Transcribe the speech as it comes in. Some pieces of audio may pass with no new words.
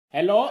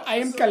Hello, I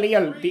am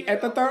Khalil, the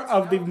editor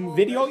of the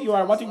video you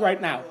are watching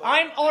right now.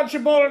 I'm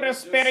Archibald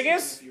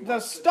Asparagus, the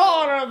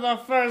star of the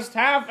first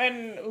half,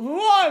 and who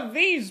are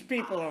these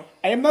people?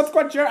 I am not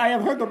quite sure. I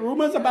have heard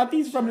rumors about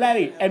these from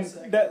Larry and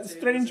the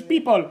strange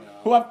people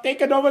who have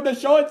taken over the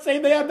show and say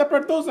they are the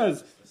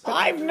producers.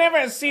 I've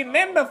never seen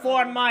them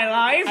before in my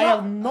life. I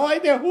have no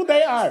idea who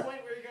they are.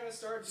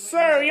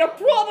 Sir, you're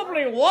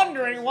probably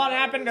wondering what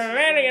happened to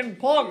Larry and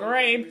Paul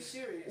Grape.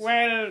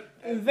 Well,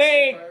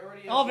 they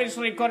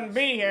obviously couldn't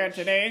be here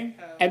today.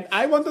 And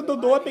I wanted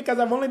to do it because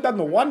I've only done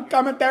one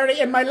commentary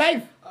in my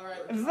life.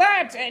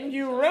 That, and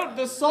you wrote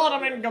the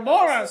Sodom and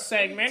Gomorrah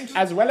segment.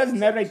 As well as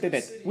narrated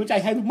it, which I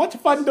had much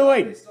fun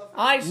doing.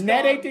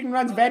 Narrating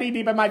runs very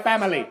deep in my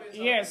family.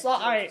 Yes,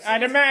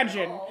 I'd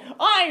imagine.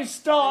 I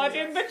starred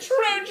in the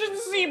Trojan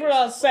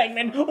Zebra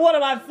segment, one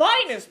of my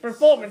finest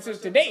performances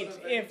to date,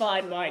 if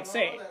I might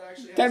say.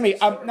 Tell me,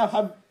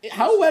 now,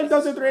 how well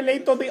does it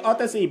relate to the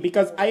Odyssey?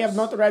 Because I have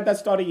not read that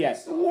story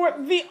yet.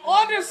 The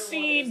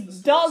Odyssey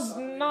does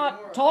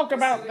not talk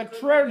about the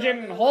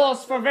Trojan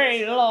horse for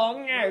very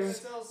long,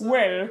 as,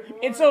 well,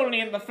 it's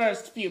only in the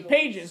first few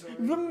pages.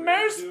 The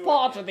most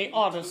part of the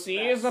Odyssey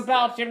is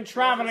about him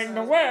traveling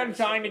the world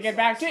trying to get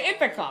back to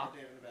Ithaca.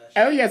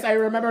 Oh yes, I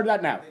remember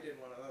that now.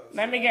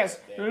 Let me guess,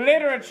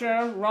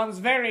 literature runs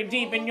very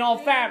deep in your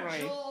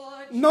family.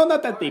 No,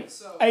 not that deep.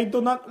 We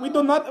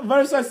do not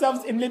verse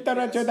ourselves in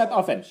literature that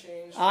often.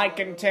 I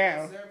can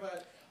tell.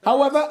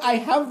 However, I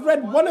have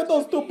read one of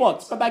those two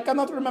books, but I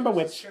cannot remember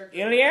which.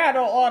 Iliad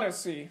or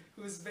Odyssey?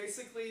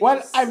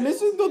 Well, I've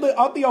listened to the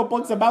audio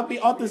books about the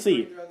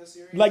Odyssey.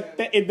 Like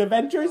the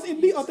adventures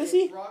in the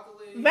Odyssey.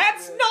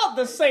 That's not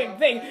the same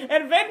thing.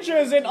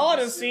 Adventures in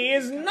Odyssey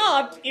is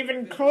not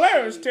even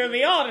close to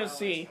the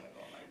Odyssey.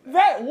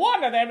 That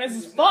one of them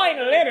is fine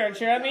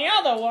literature, and the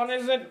other one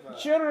is a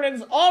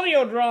children's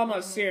audio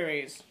drama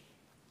series.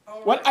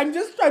 Well, I'm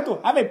just trying to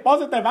have a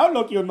positive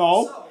outlook, you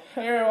know. Oh,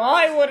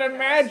 I would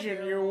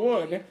imagine you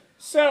would.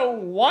 So,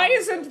 why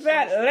isn't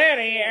that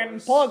Larry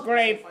and Paul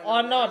Grape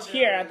are not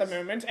here at the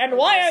moment, and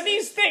why are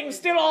these things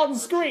still on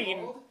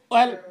screen?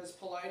 Well,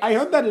 I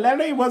heard that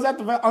Larry was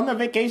on a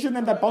vacation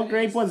and that Paul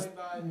Grape was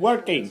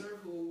working.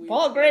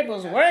 Paul Grape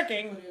was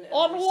working?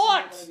 On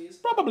what?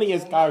 Probably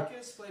his car.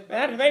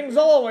 That thing's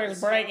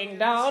always breaking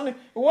down.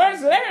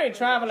 Where's Larry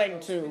traveling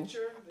to?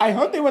 I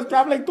heard he was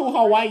traveling to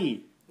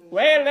Hawaii.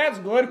 Well, that's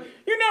good.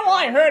 You know,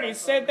 I heard he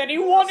said that he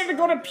wanted to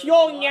go to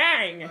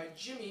Pyongyang.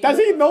 Does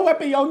he know where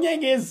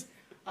Pyongyang is?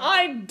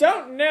 I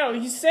don't know.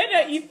 He said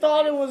that he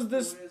thought it was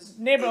this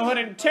neighborhood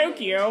in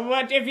Tokyo,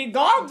 but if he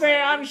got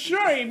there, I'm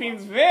sure he'd be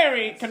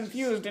very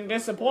confused and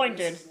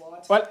disappointed.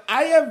 Well,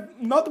 I have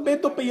not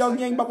been to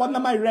Pyongyang, but one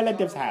of my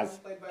relatives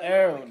has.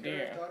 Oh,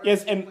 dear.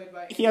 Yes, and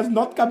he has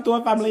not come to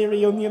a family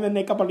reunion in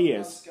a couple of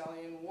years.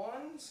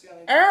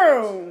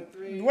 Oh,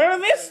 well,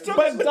 this took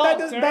but that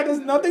has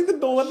nothing to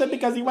do with it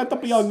because he went to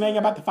Pyongyang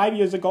about 5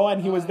 years ago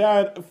and he was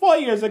there 4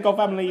 years ago,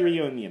 family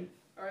reunion.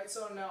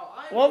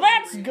 Well,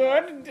 that's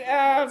good.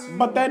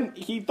 But then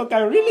he took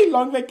a really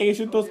long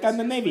vacation to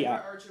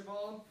Scandinavia.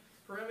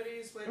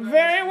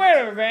 Very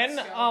well, then.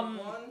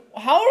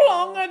 How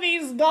long are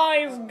these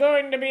guys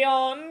going to be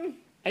on?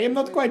 I am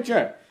not quite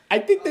sure. I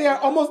think they are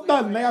almost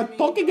done. They are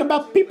talking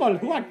about people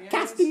who are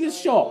casting this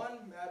show.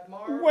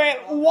 Well,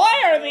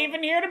 why are they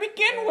even here to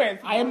begin with?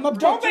 I am not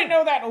Don't quite they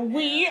know that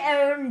we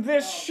earned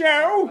this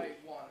show?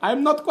 I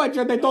am not quite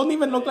sure. They don't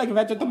even look like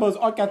vegetables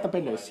or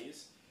caterpillars.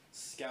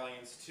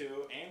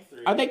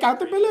 Are they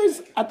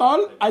caterpillars at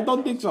all? I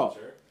don't think so.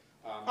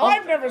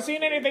 I've never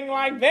seen anything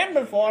like them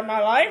before in my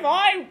life.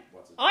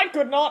 I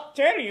could not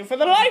tell you for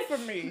the life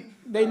of me.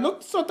 They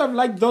look sort of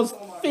like those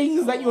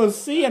things that you will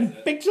see in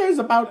pictures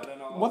about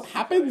what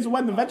happens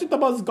when the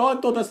vegetables go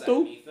into the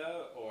stew.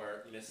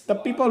 The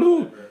people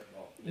who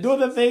do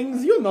the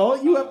things, you know,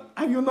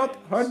 have you not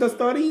heard the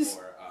stories?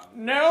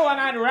 No, and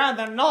I'd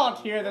rather not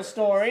hear the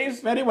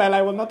stories. Very well,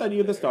 I will not tell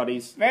you the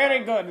stories. Very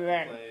good,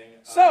 then.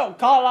 So,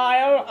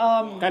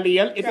 Carlisle,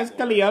 Khalil, it is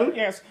Khalil.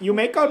 Yes. You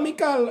may call me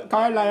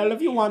Carlisle if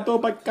you want to,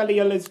 but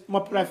Khalil is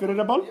more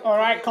preferable.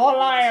 Alright,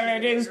 Carlisle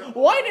it is.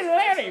 Why did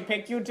Larry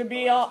pick you to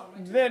be,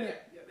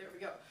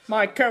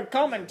 my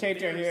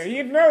co-commentator here?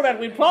 You'd know that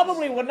we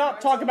probably would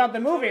not talk about the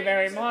movie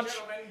very much.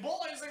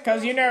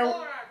 Because, you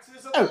know...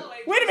 Oh,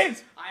 wait a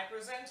minute!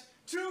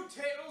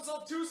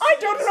 I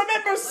don't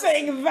remember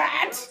saying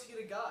that!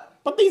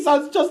 But these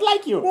are just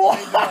like you. What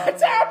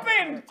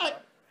happened?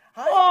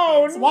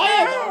 Oh, no!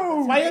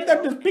 Why are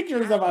there just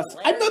pictures of us?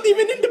 I'm not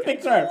even in the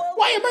picture.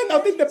 Why am I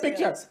not in the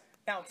picture?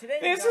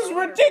 This is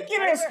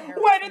ridiculous!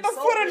 Where did the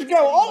footage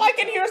go? All I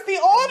can hear is the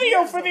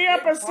audio for the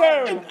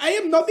episode! And I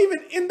am not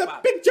even in the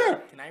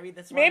picture!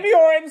 Maybe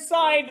you're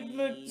inside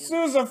the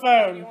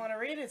sousaphone.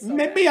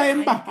 Maybe I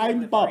am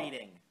behind Bob.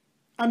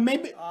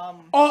 Maybe...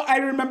 Oh, I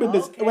remember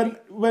this.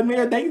 When we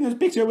were taking this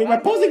picture, we were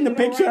posing the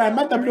picture and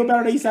Mata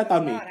Blueberry sat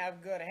on me.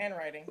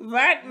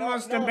 That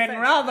must have been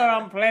rather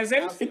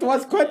unpleasant. It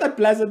was quite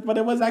unpleasant, but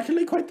it was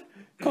actually quite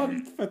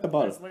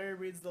comfortable.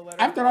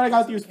 After all, I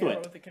got used to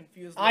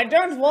it. I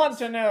don't want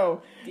to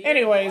know.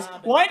 Anyways,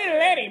 why did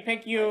Letty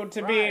pick you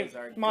to be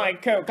my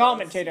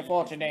co-commentator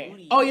for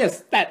today? Oh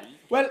yes, that.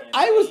 Well,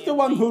 I was the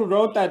one who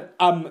wrote that,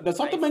 the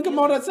Sodom and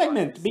Gomorrah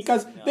segment,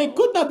 because they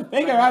could not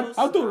figure out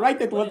how to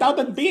write it without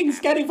it being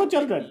scary for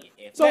children.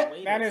 So,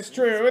 that is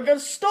true. The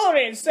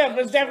story itself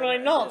is definitely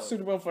not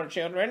suitable for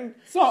children.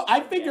 So I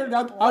figured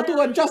out how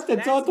to adjust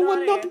it so it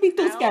would not be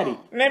too scary.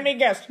 Let me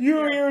guess,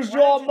 you used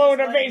your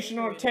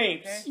motivational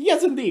tapes.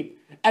 Yes, indeed.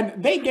 And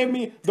they gave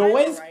me the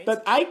ways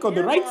that I could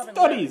write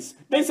stories.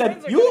 They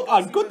said, you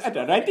are good at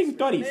writing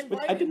stories,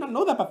 which I did not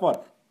know that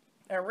before.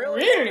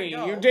 Really?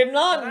 You did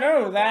not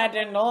know that,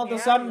 and all of a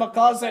sudden,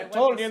 because it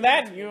told you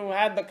that, you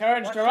had the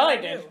courage to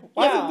write it.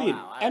 Wow. Yes, indeed.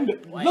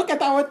 And look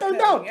at how it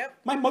turned out.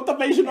 My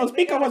motivational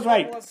speaker was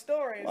right.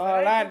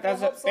 Well, that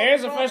does it.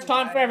 There's a first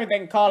time for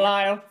everything,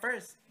 Carlisle.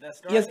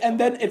 Yes, and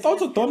then it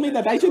also told me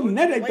that I should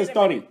narrate the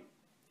story.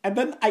 And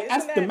then I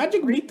asked the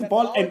magic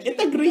meatball, and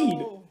it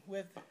agreed.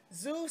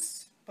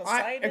 Zeus.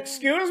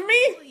 Excuse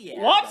me?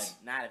 What?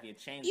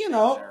 You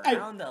know,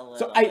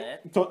 so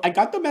I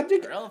got the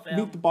magic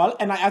meatball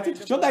and I asked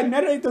it, should I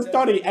narrate the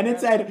story? And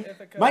it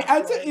said, my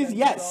answer is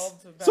yes.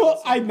 So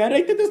I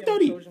narrated the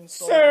story.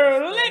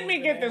 So let me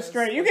get this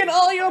straight. You get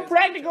all your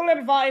practical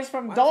advice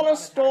from dollar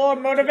store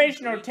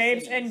motivational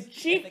tapes and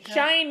cheap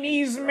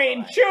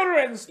Chinese-made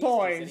children's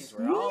toys.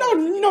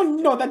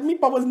 No, that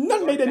meatball was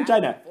not made in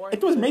China.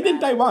 It was made in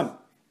Taiwan.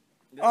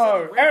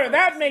 Oh,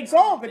 that makes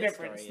all the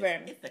difference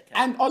then.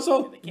 And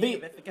also,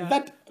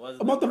 that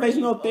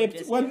motivational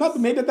tapes were not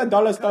made at the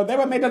dollar store, they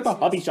were made at the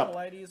hobby shop.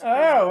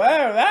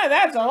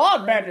 That's a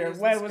lot better.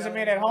 Well, was it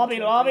made at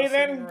Hobby Lobby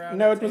then?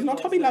 No, it was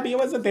not Hobby Lobby, it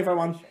was a different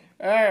one.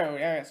 Oh,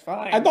 yes,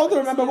 fine. I don't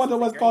remember what it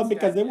was called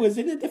because it was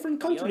in a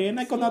different country and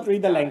I could not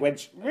read the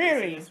language.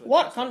 Really?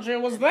 What country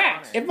was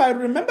that? If I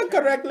remember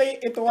correctly,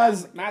 it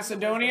was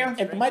Macedonia?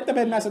 It might have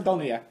been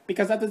Macedonia,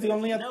 because that is the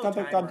only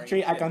other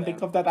country I can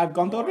think of that I've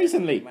gone to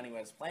recently.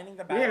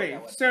 Really?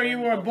 So you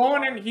were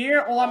born in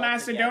here or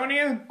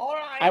Macedonia?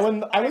 I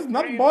was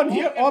not born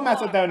here or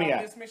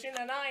Macedonia.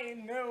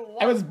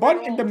 I was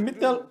born in the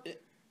middle.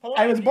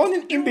 I was born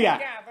in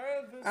India.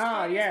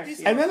 Ah,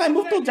 yes. And then I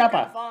moved to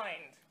Japan.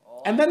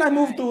 And then I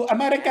moved to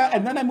America,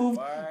 and then I moved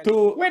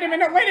to... Wait a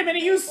minute,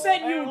 you said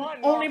you've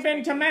only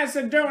been to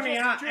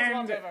Macedonia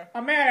and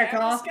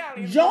America.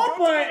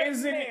 Joppa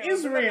is in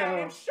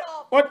Israel.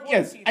 What?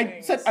 Yes,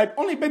 I said I've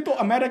only been to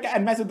America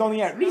and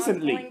Macedonia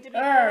recently.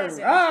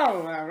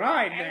 Oh,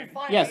 right then.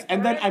 Yes,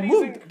 and then I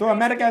moved to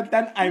America,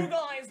 then I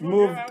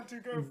moved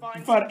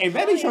for a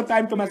very short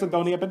time to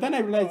Macedonia, but then I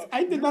realized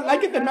I did not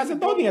like it in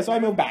Macedonia, so I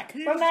moved back.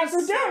 But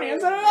Macedonia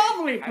is a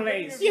lovely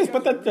place. Yes,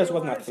 but that just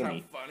was not for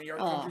me.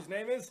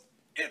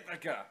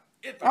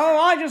 Oh,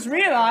 I just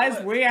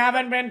realized we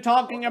haven't been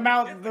talking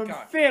about the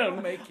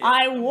film.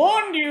 I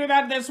warned you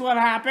that this would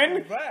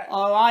happen.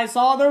 Oh, I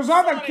saw those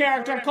other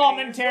character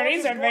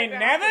commentaries and they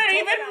never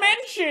even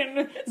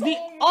mentioned the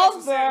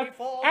other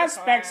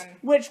aspects,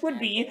 which would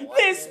be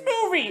this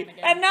movie.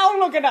 And now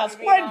look at us,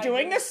 we're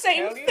doing the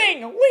same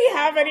thing. We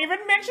haven't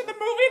even mentioned the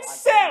movie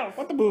itself.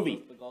 What the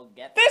movie?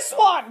 This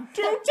one,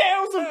 Two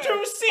Tales of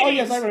Two Cities. Oh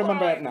yes, I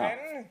remember it now.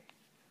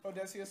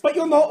 But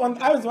you know,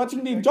 when I was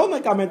watching the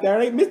Jonah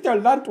commentary,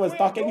 Mr. Lunt was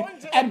talking,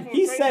 and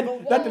he said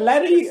that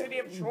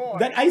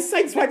that I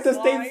sideswiped the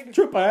state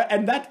trooper,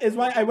 and that is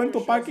why I went to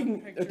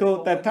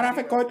the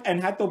traffic court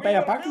and had to pay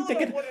a parking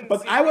ticket.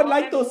 But I would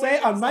like to say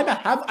on my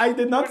behalf, I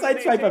did not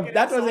sideswipe him.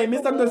 That was a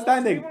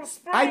misunderstanding.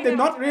 I did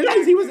not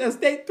realize he was a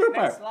state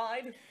trooper.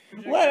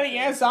 Well,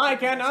 yes, I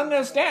can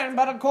understand,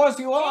 but of course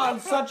you are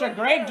such a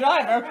great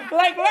driver.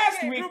 Like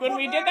last week when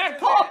we did that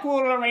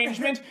carpool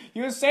arrangement,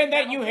 you said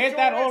that you hit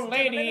that old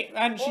lady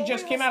and she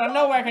just came out of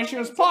nowhere because she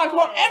was parked.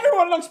 Well,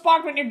 everyone looks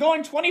parked when you're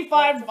going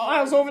 25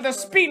 miles over the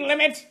speed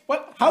limit.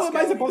 What? How am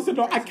I supposed to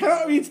know? I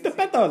cannot reach the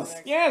pedals.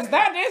 Yes,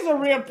 that is a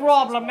real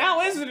problem now,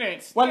 isn't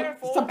it? Well,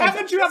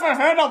 haven't you ever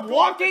heard of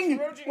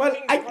walking? Well,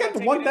 I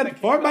can't walk that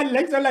far. My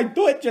legs are like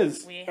 2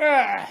 inches.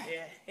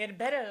 It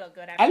better look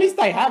good. At least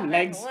I have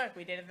legs.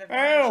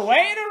 Oh,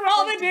 way to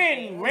rub it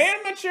in.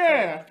 Real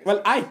mature.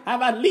 Well, I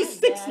have at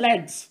least 6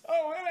 legs.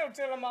 Oh, hello,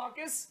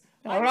 Telemachus.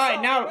 All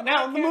right,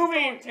 now the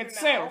movie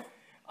itself.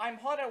 I'm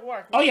hard at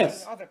work. Oh,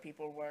 yes. Other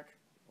people work.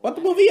 What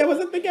movie was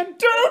it again?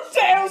 Two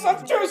Tales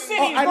of Two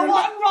Cities, the one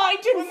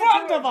right in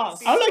front of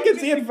us. All I can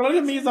see in front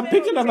of me is a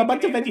picture of a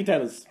bunch of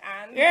VeggieTales.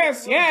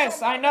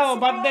 Yes, I know,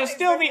 but there's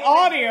still the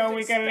audio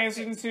we can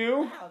listen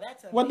to.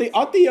 Well, the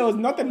audio is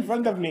not in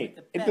front of me.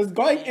 It is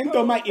going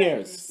into my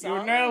ears.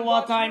 You know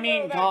what I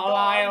mean,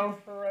 Carlisle.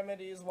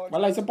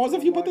 Well, I suppose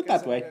if you put it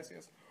that way.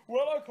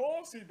 Well, of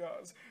course he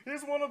does.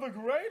 He's one of the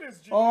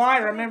greatest. Oh, I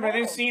remember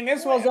this scene.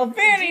 This was a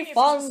very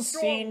fun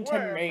scene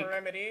to make.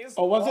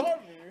 Oh, was it?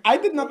 I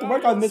did not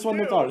work on this one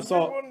at all,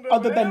 so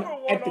other than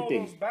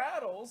editing.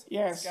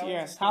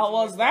 Yes. How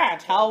was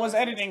that? How was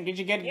editing? Did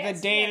you get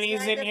the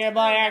dailies in here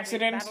by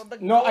accident?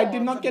 No, I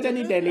did not get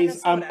any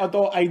dailies,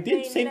 although I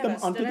did save them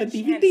onto the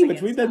DVD,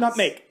 which we did not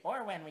make.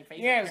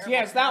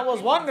 Yes, that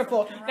was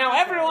wonderful. Now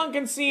everyone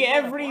can see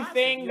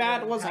everything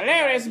that was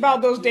hilarious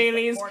about those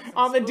dailies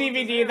on the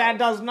DVD that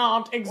does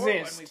not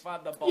exist.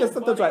 Yes,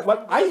 that's right.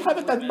 Well, I have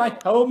it at my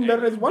home.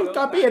 There is one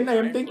copy, and I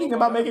am thinking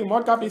about making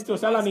more copies to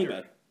sell on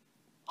eBay.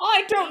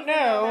 I don't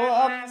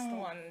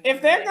know.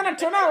 If they're gonna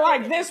turn out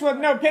like this with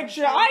no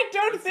picture, I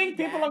don't think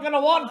people are gonna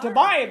want to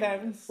buy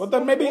them. Well,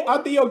 there may be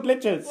audio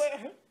glitches.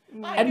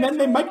 And then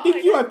they might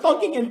think you are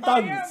talking in I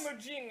am tongues. a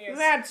genius.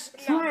 That's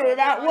true,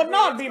 that would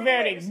not be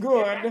very Back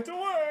good. to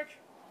work.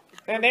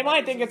 And they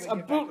might think it's a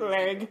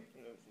bootleg.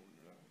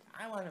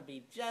 I want to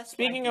be just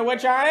Speaking like of you,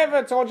 which, I Red.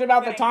 ever told you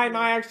about the time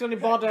I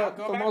accidentally bought the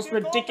most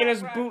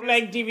ridiculous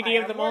bootleg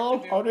DVD of them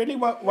all? Oh, really?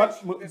 What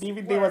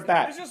DVD was I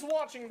that? was just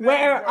watching that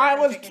Where work I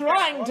and was taking care of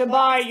trying to it.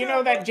 buy, you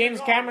know, that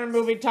James Cameron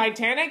movie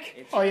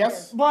Titanic? Oh,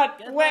 yes? But,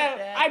 Good well, luck,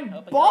 Dad. I Hope it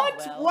goes bought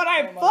well. what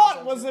I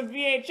thought was a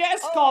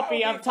VHS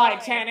copy of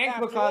Titanic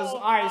because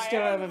I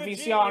still have a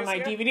VCR and my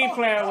DVD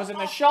player was in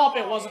the shop,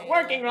 it wasn't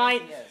working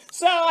right.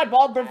 So I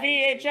bought the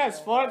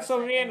VHS for it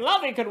so me and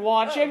Lovey could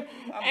watch it,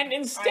 and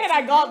instead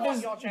I got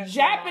this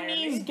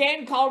Japanese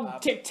game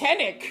called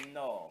Titanic.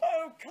 No.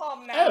 Oh,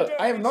 come now. Oh,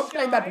 don't I have be not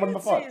played that shy. one It's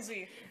before.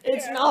 easy.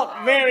 It's Yeah, not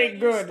I'll very get you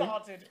good.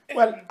 started.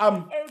 Well,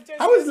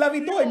 how is Lovey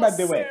doing, by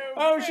the way?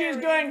 Oh, she's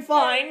doing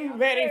fine,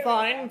 very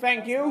fine,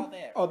 thank you.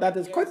 Oh, that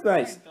is quite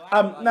nice.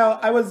 Now,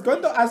 I was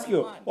going to ask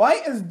you, why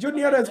is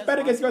Junior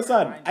Asparagus your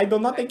son? I do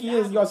not think he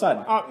is your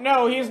son.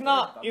 No, he's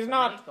not. He is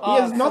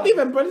not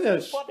even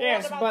British.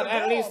 Yes, but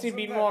at least he'd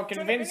be more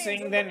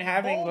convincing than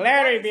having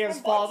Larry be his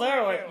father,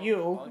 or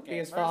you be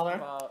his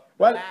father.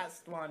 Well,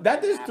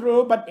 that is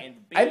true, but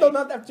I do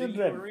not have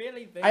children.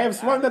 I have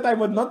sworn that I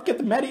would not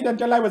get married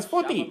until I was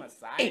 48.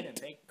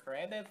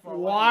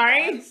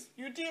 Why?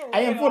 You do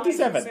I am realize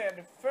 47. you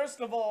said,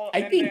 first of all, I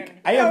and think. then-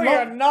 I have No,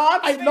 you're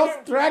not. I've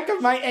lost track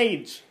of my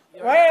age.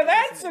 Well,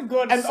 that's a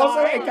good And also,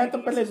 a sign.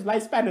 caterpillar's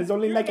lifespan is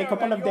only like a know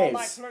couple that of you're my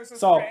days. closest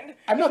So, friend,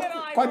 I'm not and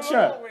I quite will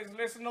sure. always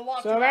listen to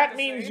what So you have that to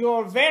means say.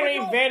 you're very,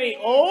 But you're very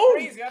being old?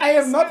 crazy. I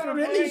am not Instead of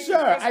really playing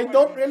sure. I this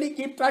don't one. really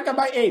keep track of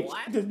my age.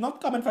 It is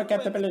not common for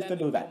caterpillars to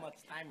do that.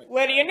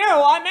 Well, you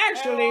know, I'm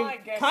actually Oh, I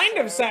guess kind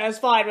of so.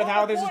 satisfied with Well,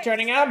 how the this is point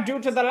turning out due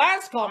to the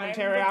last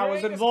commentary I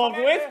was involved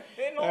with.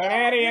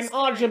 Larry and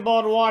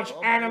Archibald watch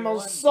Animal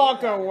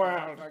Soccer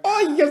World.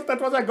 Oh, yes, that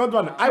was a good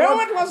one. No,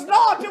 it was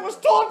not! It was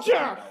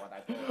torture!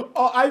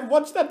 Oh, I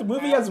watched that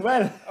movie as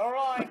well.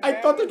 Alright, I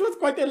thought it was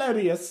quite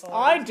hilarious.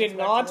 I did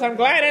not. I'm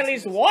glad at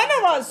least one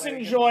of us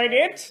enjoyed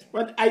it.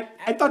 But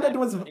I thought it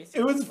was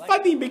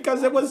funny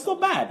because it was so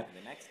bad.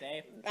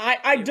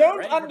 I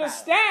don't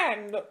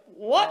understand.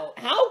 What?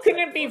 How can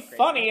it be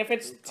funny if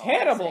it's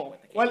terrible?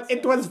 Well,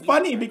 it was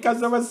funny because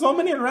there were so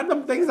many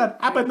random things that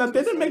happened that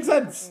didn't make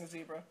sense.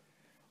 Zebra.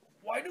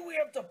 Why do we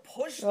have to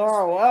push this?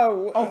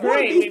 Oh, Oh, who are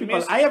great. these We people?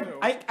 missed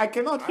I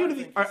cannot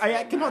hear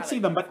I cannot see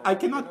them, but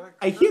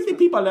I hear the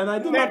people and I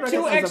do There not are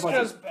two recognize the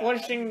extras voices.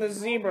 pushing the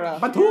zebra.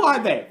 But who are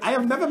they? I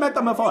have never met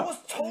them before.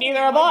 Neither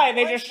have I.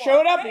 They just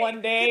showed up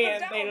one day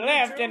and they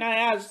left, and I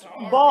asked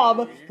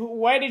Bob,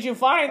 where did you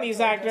find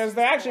these actors?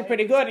 They're actually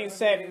pretty good. He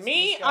said,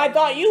 me? I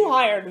thought you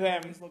hired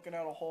them. He's looking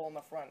out a hole in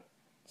the front.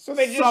 So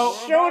they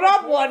just showed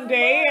up one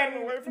day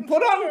and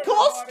put on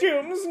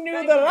costumes,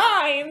 knew the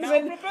lines,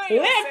 and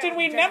left, and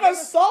we never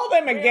saw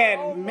them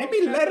again.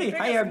 Maybe Larry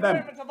hired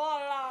them.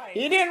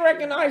 He didn't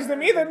recognize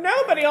them either.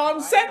 Nobody on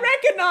set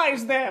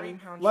recognized them.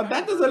 Well,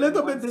 that is a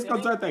little bit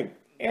disconcerting.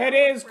 It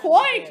is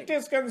quite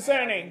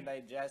disconcerting.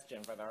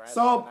 Digestion for the rest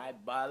So- of the night,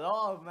 but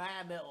oh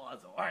man, it was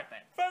worth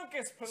it.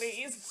 Focus,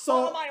 please. So,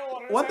 Follow my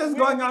orders what and is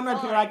we'll going be on right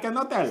here? fine. I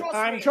cannot tell. Trust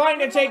I'm me, trying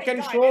to with take my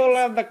control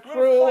guidance, of the we'll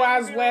crew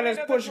find as your well way as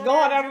to the push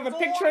God out of the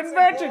correct picture once and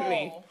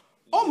inadvertently. for all.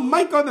 Oh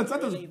my goodness,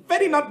 that is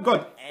very not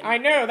good. I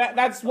know,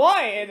 that's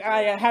why I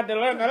had to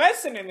learn the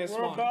lesson in this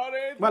one. About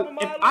it, Well, the if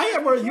mileage I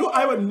were you, control.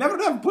 I would never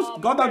have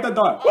pushed God out the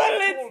door. Well,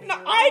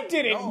 I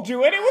didn't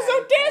do it. It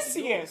was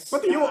Odysseus.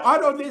 But you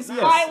are Odysseus.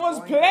 I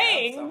was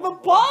playing the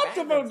part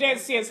of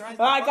Odysseus,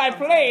 like I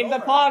played the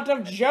part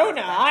of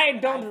Jonah. I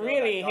don't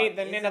really hate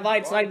the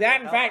Ninevites like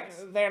that. In fact,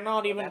 they're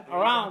not even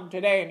around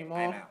today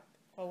anymore.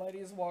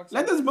 Polides walks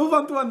Let us move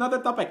on to another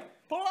topic.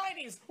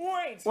 Polides,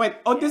 wait! Wait,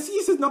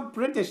 Odysseus is not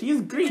British, he is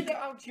Greek.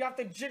 You have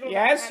to jiggle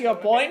Yes, that your handle a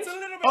bit. point. It's a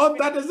little bit Oh,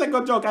 that is a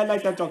good joke. I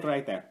like that joke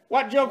right there.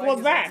 What joke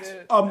was that?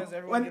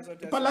 When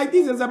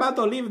Polides is about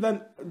to leave,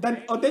 then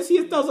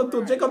Odysseus tells him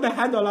to jiggle the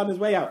handle on his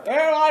way out. Oh,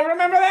 I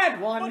remember that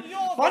one.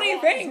 Funny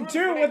thing,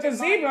 too, with the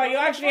zebra, you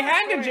actually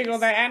had to jiggle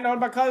the handle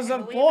because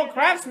of poor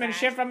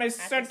craftsmanship from a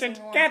certain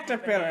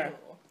caterpillar.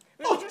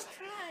 Oh,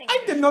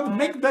 I did not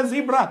make the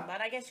zebra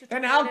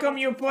Then how come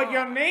you put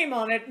your name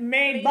on it,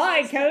 made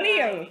by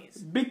Khalil?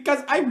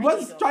 because I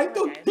was trying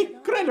to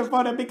take credit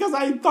for it because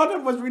I thought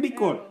it was really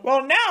cool.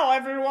 Well, now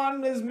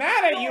everyone is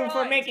mad at you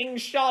for making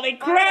shoddy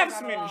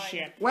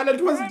craftsmanship. Well,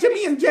 it was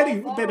Jimmy and Jerry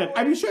who did it.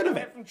 I'm sure of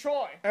it. From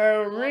Troy.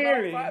 Oh,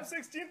 really?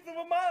 5/16 of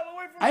a mile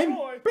away from I'm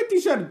Troy.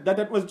 pretty sure that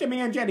it was Jimmy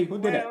and Jerry who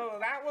did it. Well,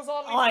 that was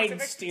on the I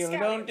Pacific still Scout.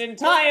 don't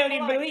entirely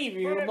believe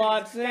you,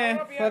 but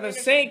for the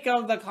sake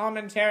of the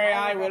commentary,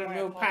 I will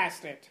move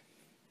past it.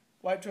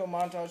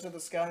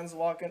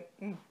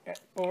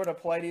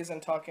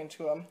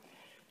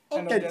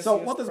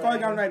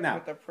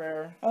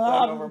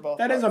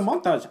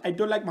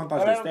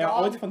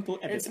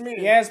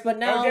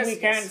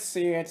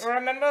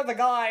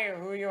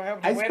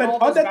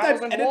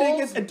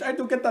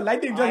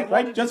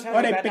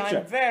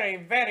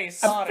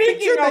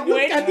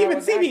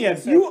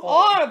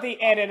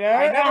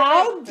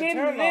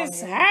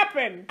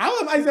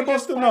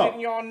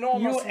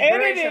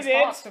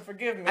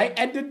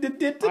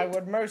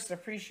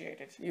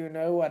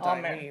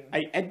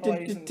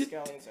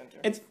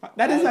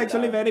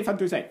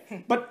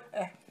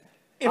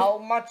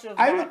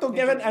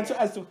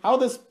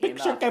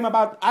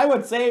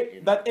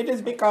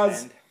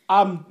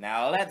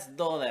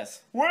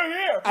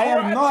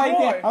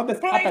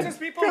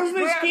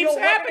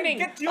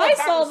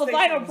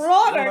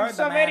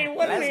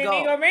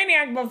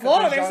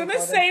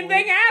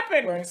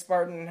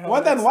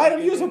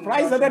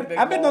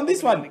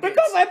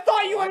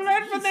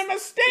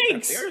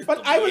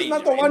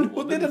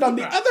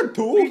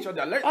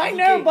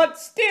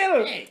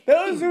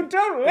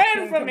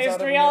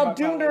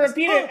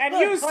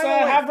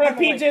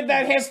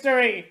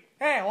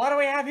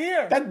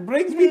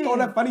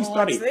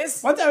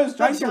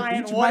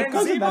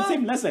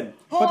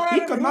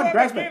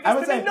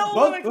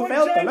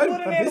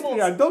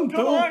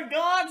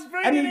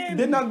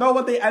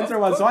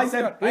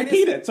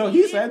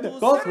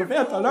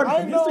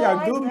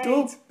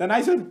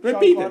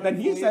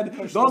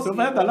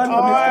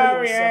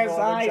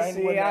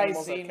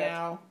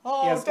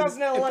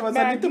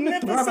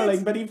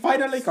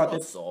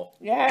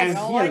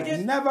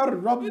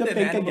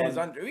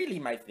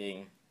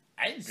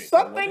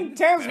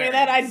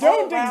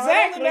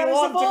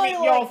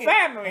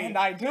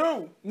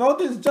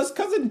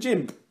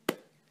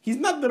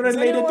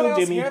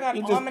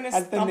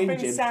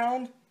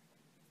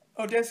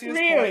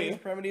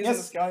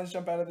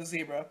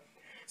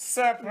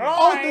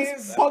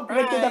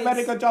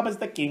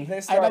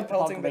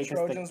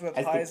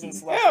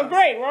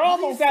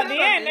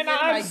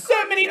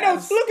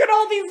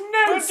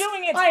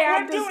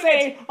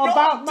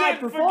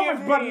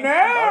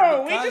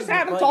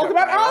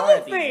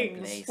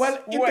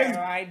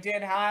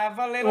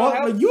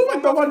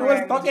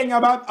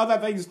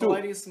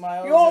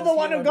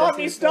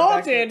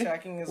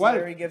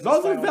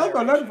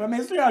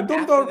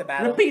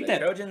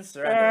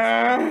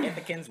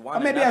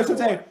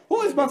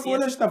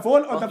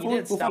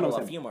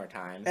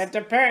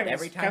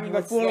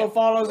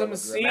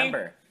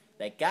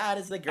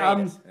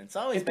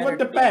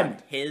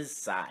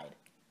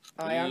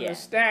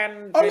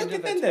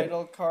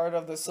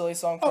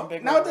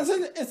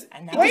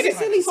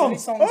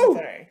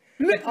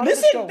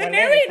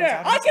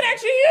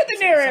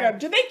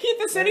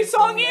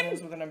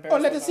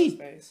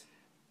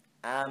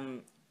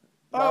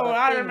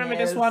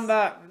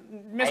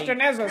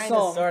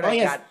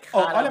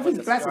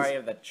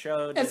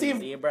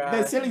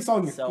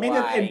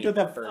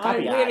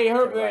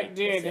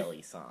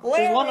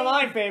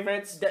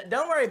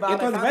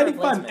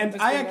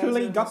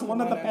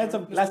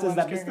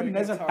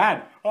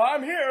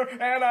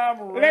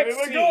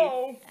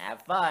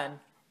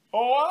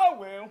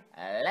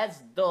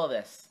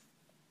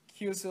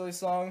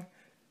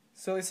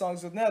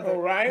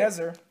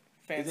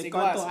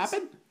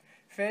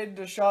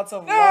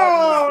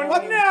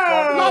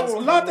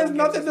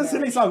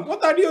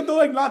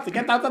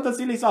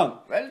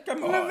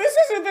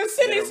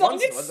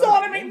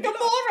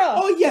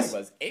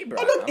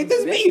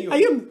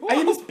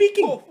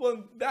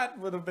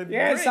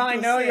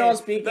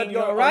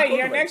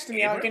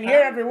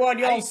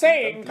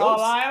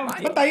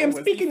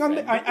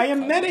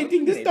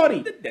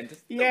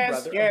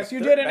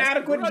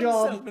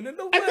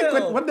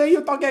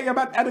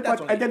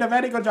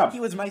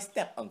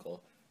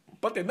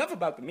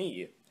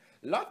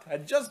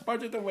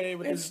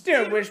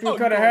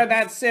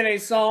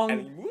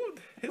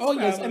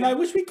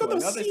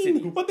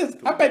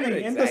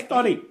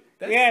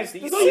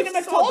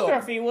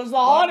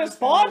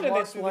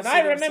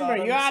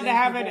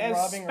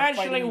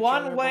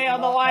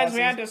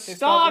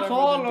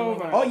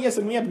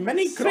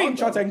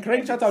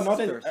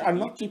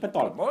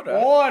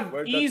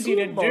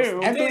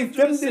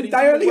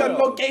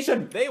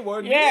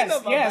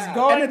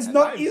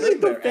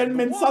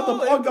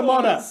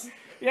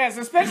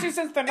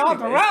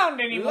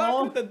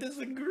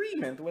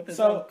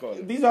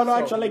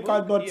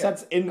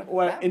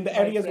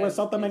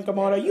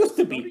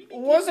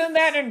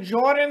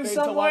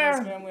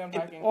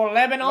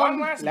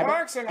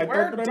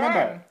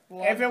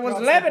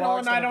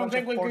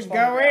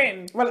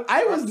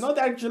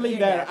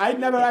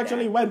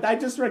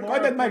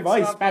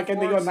 back in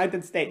the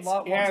United States.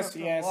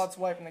 Lots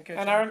wiping the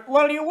kitchen. And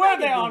well, you were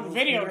there on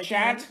video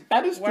chat.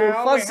 That is true.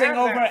 Fussing had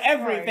over that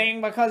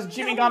everything because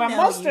Jimmy got a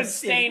mustard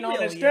stain stain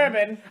on his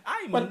turban.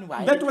 I mean, But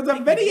why that did was you a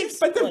pick very this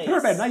expensive place?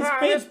 turban. I this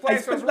spent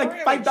place was like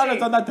really $5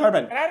 cheap. on that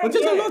turban, And I don't which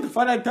is a get lot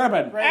for a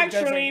turban.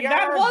 Actually,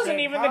 that wasn't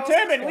even the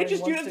turban. We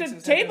just used a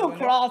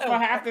tablecloth for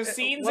half the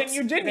scenes, and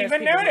you didn't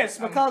even notice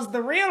because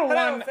the real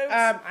Hello, one. folks.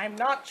 I'm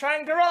not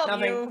trying to rob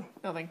you.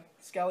 Nothing.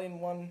 Scallion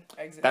 1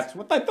 exits. That's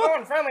what I Oh, thought.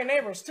 and friendly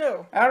neighbors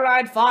too. All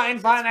right, fine.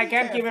 I be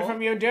can't keep it careful.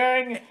 from you.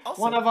 During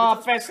Also, one of our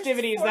with those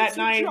festivities Christmas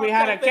that lights you night, we dropped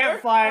had a out there.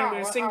 campfire, and we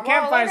were singing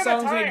campfire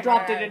songs, and he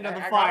dropped it into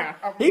the fire.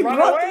 He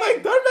dropped my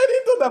turban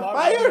into the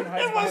fire.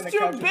 It was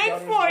too big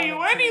for you,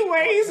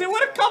 anyways. It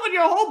would have covered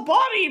your whole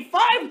body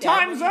 5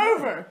 times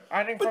over.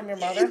 Hiding from your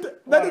mother. That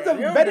What is a are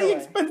you very doing?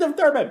 expensive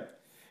turban.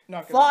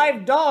 Not gonna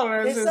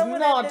 $5 There's is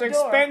someone at not the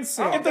door.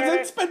 expensive. Oh. It is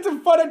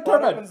expensive for a Bud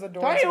turban. opens the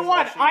door Tell and you says,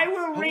 what, "Rashid." I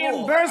will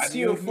reimburse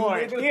you for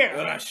it. Here.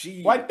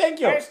 Rashid. Why, thank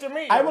you. Nice to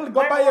meet you. I will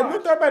go I'm buy a Ross.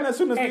 new turban as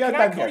soon as Hey, we get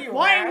can I done call here. you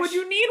Why Rash? would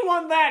you need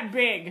one that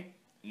big?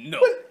 No.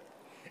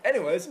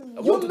 Anyways, I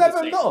You'll wanted never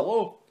to say know.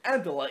 hello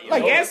and to let you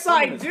Like, know. Yes, that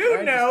I someone is do trying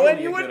to know, steal and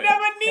you your would dinner.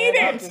 never need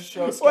Can't it. just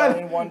show Well,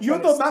 Scallion 1 you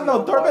trying do to not know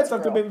steal turbans the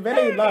have to be grill.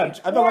 very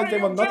large, otherwise they are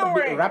will you not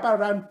be doing? wrap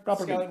around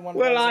properly. Scallion 1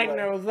 Well, runs I away.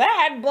 know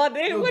that, but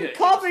it would get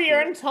cover used your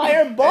to it.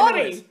 entire body.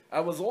 Anyways, I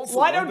was also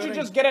Why don't you wondering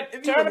just get a if you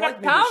would turban like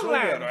at me to show you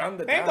around Poundland?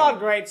 the They town. got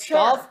great Sure.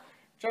 stuff.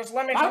 Just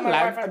let me tell my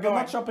Poundland? wife I I'm do not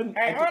going. shop in-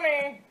 Hey, I do-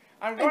 honey,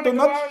 I'm I going do to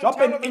go not out and shop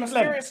tell in the England.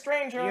 mysterious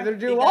stranger. Neither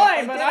do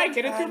I, but I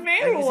get it through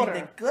mail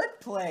order. good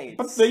place.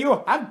 But do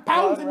you have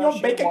pounds in your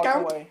Rashid bank walked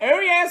account? away. Oh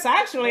yes,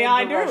 actually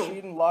I Named do.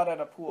 Rashid and Lot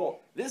at a pool.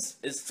 This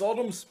is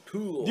Sodom's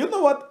pool. You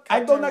know what? I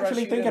don't Captain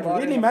actually Rashid think it and Lot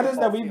really in a matters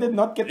that football we did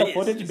not get the This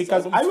footage is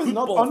because I was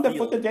not football on the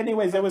field. footage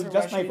anyways. It was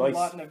Captain just my Rashid and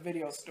Lot voice. in a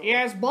video store.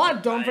 Yes,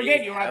 but don't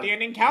forget you had the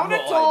ending count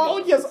at no all.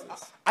 Oh yes,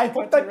 I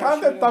hope that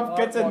counter top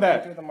gets in Through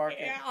there. the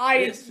market.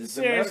 I This is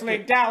seriously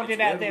America. doubt It's it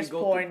at where we this go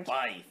to point.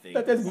 buy things.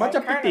 That is much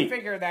a Kind of pity.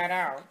 figure that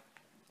out.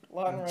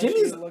 Lot and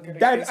Jimmy's Rashid look at a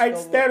dead case eyed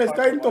filled stare with is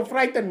starting to pocket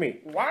frighten me.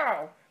 watches.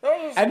 Wow.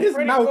 Those And his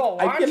pretty mouth, cool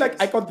I feel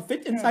like I watches. could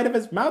fit inside of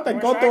his mouth and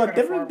Wish go I to a could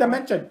different afford one.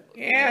 dimension.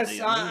 Yes,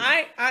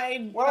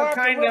 I Well, after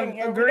kind moving of here,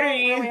 we don't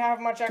agree really have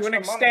much to extra an money.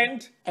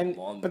 extent.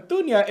 And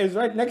Petunia is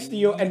right next to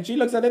you and she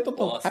looks a little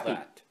too What's happy.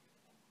 that?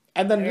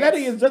 And then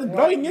Letty is just what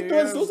blowing you into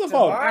a used to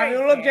sousaphone. buy. Have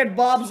you looked at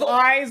Bob's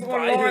eyes or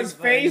Buy Laura's his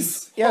face?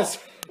 things. Yes.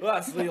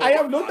 That's the I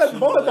have looked at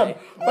both of them,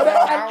 but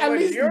how at would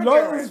least you do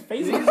Laura's it?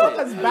 face is not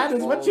as bad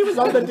as when she was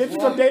on the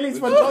digital dailies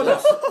for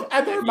Jonas,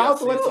 and her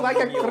mouth was like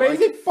a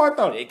crazy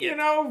portal. You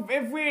know,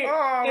 if Oh,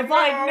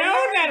 I'd no,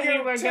 known that we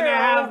you were two. gonna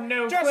have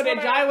no Just footage,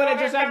 when I would have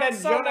thought just I had got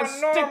that Jonas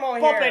someone stick normal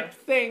puppet here.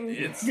 thing.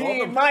 It's Be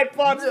all my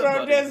pots from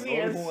Nobody this knows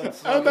year.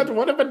 what's Oh, that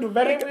would have been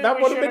very. Maybe That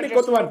we would have been a should've good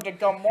just one. moved to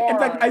Gomorrah In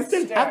fact, I still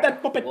have instead.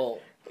 that puppet. Well,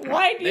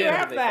 Why do you there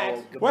have they that?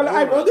 call Well,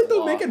 I Gomorrah's wanted to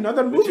Law, make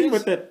another which movie is,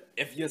 with it.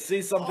 If you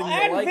see something you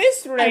At like,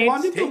 this I rate,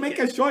 wanted to take make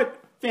it. a short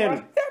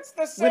film That's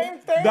the same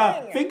with thing.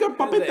 the finger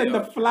puppet They and the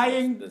are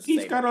flying the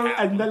cheese same curl power.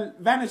 and the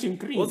vanishing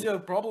cream. what's your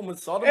problem with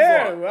Sodom's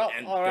Oh, Law well,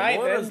 and all right,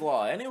 Gomorrah's then.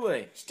 Law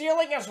anyway?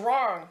 Stealing is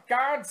wrong.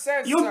 God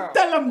says You so.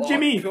 tell him, Oh,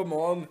 Jimmy. come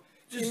on.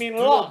 Just mean do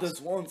Lot? it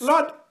this once.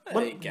 Lord, Hey,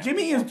 but can't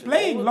Jimmy be is watching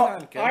playing all the Lord.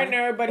 time, can I you?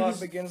 know, but Bob he's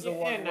begins to yeah,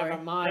 walk never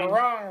away. mind. You're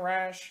wrong,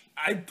 Rash.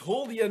 I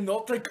told you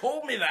not to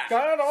call me that.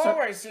 God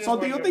always sees So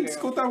what do you you think do.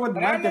 Scooter would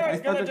And I mind know if I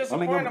it's gonna started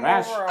calling disappoint him him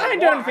Rash? over a I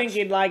don't watch. think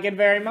he'd like it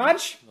very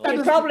much. That He'd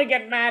is- probably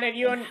get mad at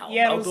you and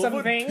yell about some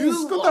over things. two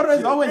Scooter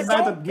is always I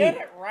mad don't at get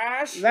me. it,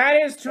 Rash. That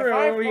is If I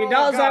true. He follow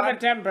does have a God,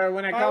 temper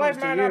when it My comes life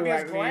to might not be you,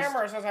 as at least.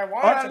 glamorous as I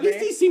want Or it at to least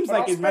be, he seems but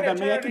like I'll he's spend mad at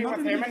me. I eternity cannot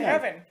with really him in tell.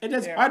 heaven. It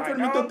is If hard I for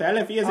me to don't, tell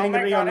if he is I'll make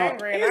angry or God not.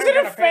 angry, and Is I'm it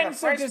gonna pay the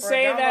offensive price to for it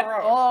say down the that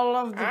road. all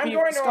of the I'm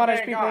people, going to Scottish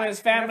obey people in God, his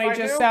and family if I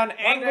just do, sound one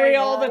day angry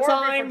he'll all the reward me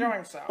for time?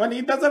 doing so. But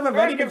he does have a God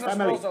very big gives us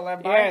family. rules to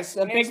live by, Yes,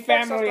 a and he big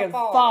expects us family to of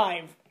follow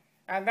them. 5.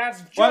 And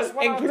that's just Well,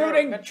 what I'll do.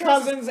 Including The choice is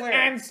cousins, clear.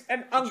 aunts,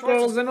 and The choice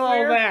uncles, is and all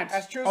clear that.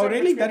 as choosing Oh,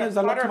 really? between That is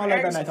a lot buttered smaller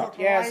than eggs I thought. cooked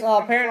Yes, light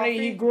and apparently he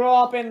fluffy, grew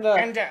up in the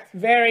and death.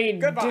 very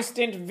Goodbye.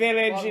 distant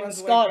village Bob in runs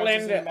away, Scotland,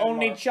 punches him in only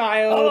Denmark.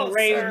 child Hello,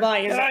 raised sir. by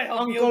his Can I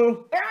help you?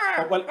 uncle.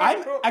 Ah! Well,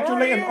 I'm Who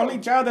actually are an you? only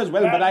child as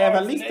well, but I have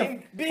at least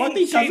name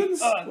 40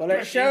 cousins. Well,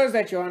 it shows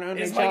that you're an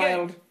only Is my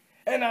child. game.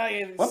 And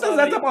I What saw is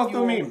that you supposed to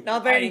were mean?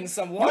 Nothing. hiding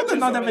some You do watches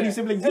not have over any there.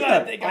 siblings And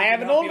either. think I can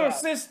have an help you older out.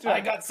 sister. I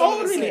got some Oh, of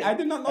the really? same. I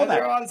did not know And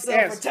they're that. on sale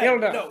Yes, for 10.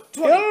 Hilda. No,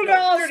 20. Hilda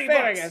no, 30 bucks.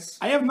 Asparagus.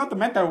 I have not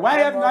met her. Why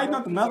have I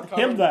not met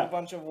Hilda?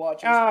 Bunch of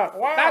watches. That's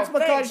Wow,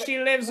 because thanks. she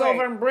lives Wait,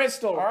 over in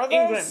Bristol, Are those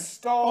England. Oh,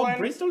 stolen?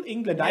 Bristol,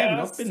 England. I have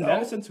not been so?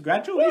 there since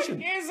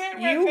graduation. Is it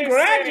with You this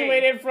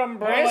graduated from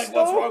Well, like, Bristol?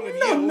 what's wrong with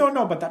No, you?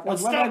 no, but that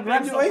was when Stop our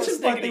being so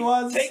graduation party persnickety.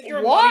 was. Take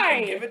your Why? money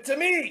and give it to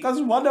me. Because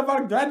one of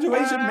our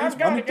graduation I've mates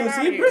gotta wanted get to out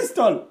see of here.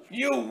 Bristol.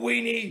 You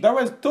weenie. There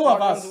was two of Walk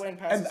runs us, away and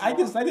and passes I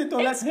along. decided to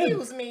let him.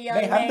 Excuse me, young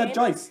They have the man.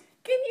 choice.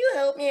 Can you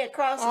help me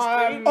across the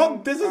street?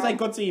 Oh, this is a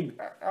good scene.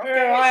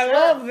 I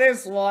love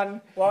this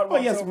one. Oh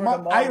yes,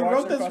 I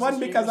wrote this one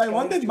because I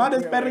wanted Mom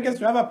Asparagus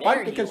to have a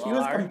part because she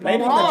was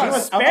complaining that she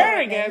was out of...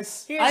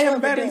 Asparagus? I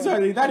am very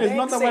sorry, that is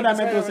not the word I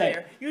meant to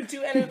say. You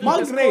two entered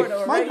Margaret,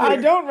 I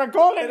don't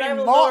recall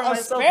any more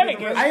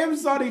asparagus. I am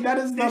sorry, that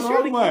is the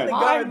wrong word.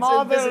 My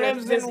mother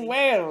lives in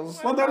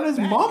Wales. Well, there is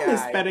Mom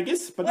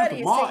Asparagus, but not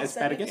Ma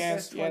Asparagus.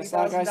 Yes,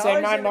 like I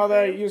said, my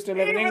mother used to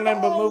live in England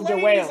but moved to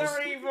Wales.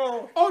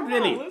 Oh,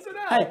 really?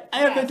 Hey, I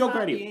have the joke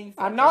ready.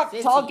 I'm not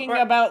talking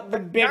about the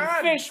big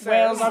fish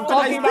whales, I'm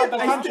talking about the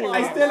country.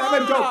 I still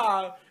have a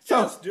joke.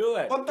 So, Just do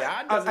it. what the,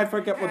 God I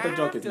forget what the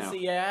joke is now.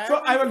 see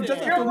So I will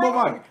just have to move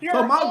on.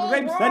 So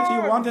Margaret said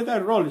she wanted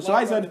a role. So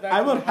I said,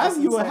 I will have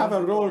you have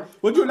a role.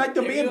 Would you like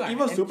to be an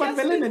evil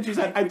supervillain? And she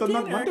said, I do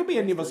not want to be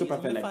an evil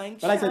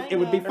supervillain. But I said, it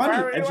would be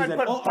funny. And she said,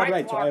 oh,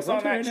 alright. So I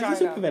wrote her in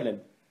as a supervillain.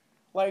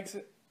 Like,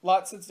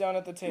 Lot sits down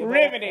at the table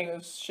Riveting.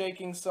 and is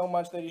shaking so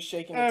much that he's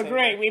shaking the Oh, table.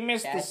 great, we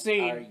missed the Are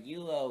scene.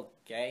 you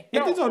okay?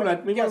 It is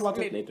alright. We will Yes, watch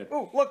wait. it later.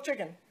 Ooh, look,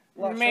 chicken.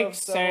 Lot Makes shoves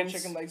several sense.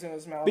 chicken legs in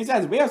his mouth.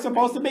 Besides, we are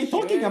supposed to be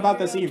talking about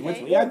the scene,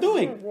 which we are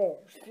doing.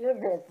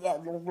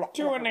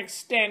 To an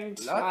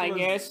extent, I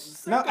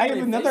guess. Now, I have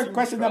another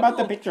question about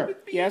the picture.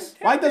 Yes?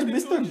 Why does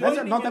Mr.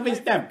 Desert not have a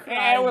stem?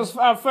 It was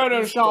a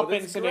Photoshop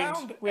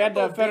incident. We had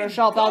to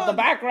Photoshop out the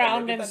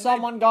background and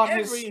someone got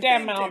his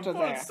stem out of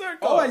there.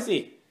 Oh, I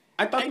see.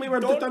 I thought we were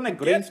just on a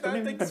green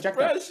screen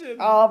projector.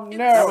 No.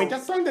 No, we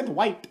just turned it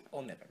white. Oh,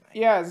 never mind.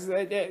 Yes,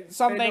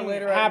 something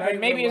later at happened. night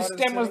Maybe when his Rod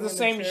is stem was sitting the in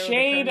same the chair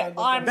shade. with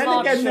the I'm Then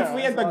not again, sure. if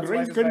we had the Rod's green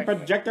wife is screen like,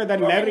 projector,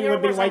 then "Well, Larry here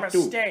would be was a white too.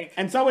 mistake.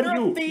 And so would There are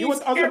you. You thieves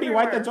would also be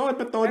white, and everywhere. so would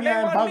Petonia And they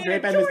and want Bob me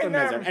Grape to and join Mr. them.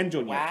 Nether and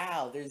Junior.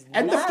 Wow, there's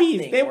And the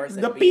peas, nothing worse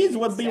than the being peas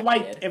would be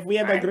white accepted. if we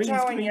had a I'm green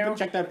telling screen you.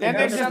 projector. Then And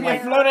there's then just just a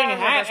like floating wrong with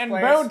hat this and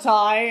place. bow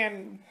tie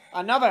and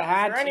another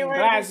hat and Anywhere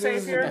to be glasses.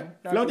 safe here?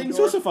 floating Knock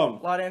the door.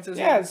 sousaphone. Lot answers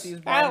Yes, sees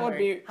that Bob would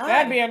Larry. be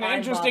that'd be an I'm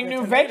interesting Bob new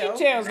the Tomato.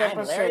 VeggieTales I'm Larry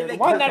episode. the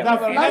One that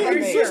Cucumber. will The never flying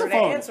make sousaphone. it. To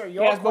answer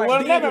your Yes, but we'll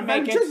question. never The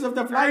make Adventures it. of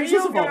the Flying Are you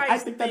Sousaphone. I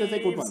guys think that is a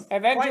good one. thieves?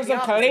 Adventures Quite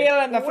of the Khalil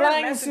and the opposite. We're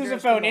Flying messengers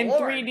Sousaphone from in the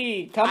Lord.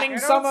 3D, coming I don't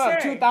summer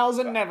say.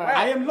 2000 never.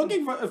 I am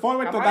looking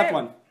forward to Come that in.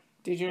 one.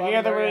 Did you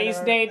hear the release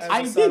date?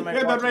 I did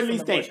hear the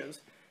release date.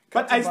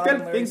 But I still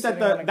think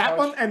that that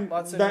one and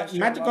the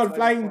magical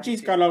flying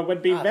cheese color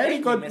would be very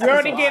thank good. you, We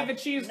already Mr. gave the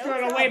cheese curl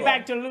away problem.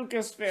 back to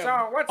Lucasfilm.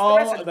 So, what's the Oh,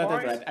 message, that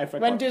boys? is right. I When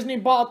forgot. Disney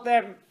bought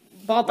them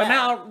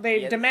out,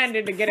 they yes.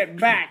 demanded to get it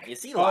back. You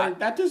see, Oh, Lot,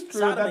 that is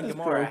true. Sodom That and is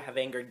Gomorrah true. have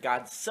angered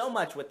God so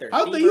much with their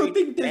How do thievery, you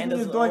think Disney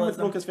is doing with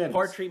vandalism, Lucasfilms?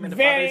 poor treatment of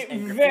Very, others,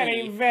 and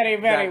very, graffiti,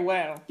 very that-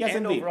 well. Yes,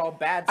 and indeed. overall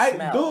bad I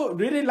smell. do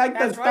really like the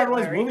That's Star right,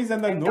 Wars Larry. movies,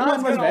 and the And new God's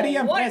one was gonna very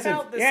wipe impressive.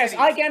 out the Yes,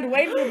 city. I can't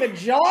wait for the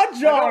Jar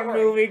Jar Don't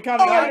worry. movie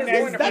coming Oh, out yes,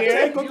 next that's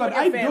year. a good one.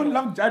 I do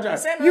love Jar Jar.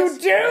 You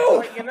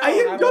do? I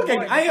am joking.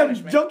 I am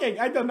joking.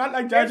 I do not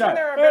like Jar Jar.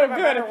 Oh,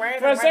 good.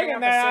 For a second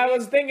there, I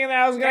was thinking that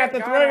I was gonna have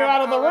to throw you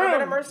out of the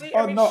room.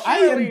 Oh no, I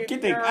am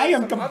kidding. I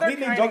am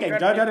completely joking.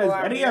 Jar Jar is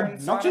very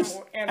obnoxious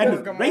and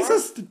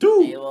racist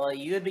too. Yeah, well,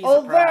 you'd be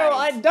Although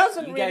surprised. it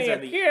doesn't You guys really are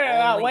the appear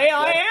that only way,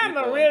 I good am a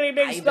people really in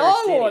big either Star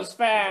city. Wars A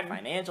fan.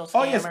 financial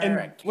Oh, yes, scammer, and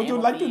a would you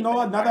camel like to thief, know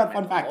an another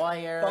fun fact? environmental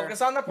lawyer.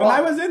 Focus on the When I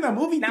plot. was in the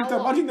movie theater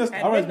Now watching the look, Star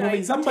at Wars midnight,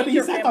 movie, somebody take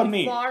your sat family on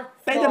me. far,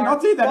 They did far,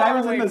 not see that I far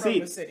was in away the from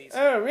seat. cities.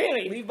 Oh,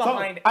 really? Leave So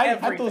behind I had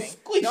to everything.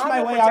 squish God my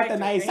will way out protect and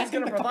you. I He's sat in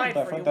gonna the provide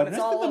comforter for for you the when it's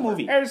rest of all the over.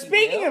 movie.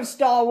 Speaking of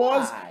Star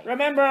Wars, Why?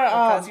 remember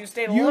Because you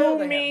stayed loyal you,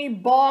 to him. me,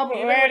 Bob,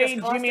 Even with Reddy, his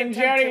Jimmy, constant and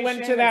Jerry went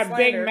to temptation that and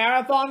big slander,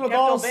 marathon with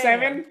kept all obeying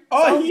 7? him.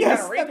 Oh So you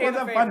yes, gotta that repay was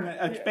the a fun favor.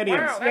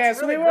 experience. Wow, that's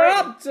Yes, really we were great.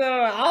 up to,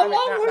 how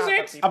long was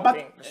it? About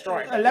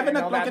 11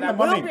 o'clock in the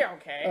morning.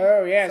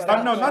 Oh, yes.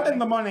 Oh no, not in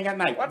the morning at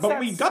night. What's But that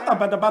we got sound?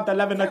 up at about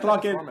 11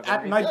 o'clock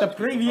at night the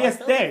previous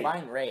day.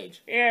 Flying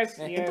rage. Yes,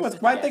 It was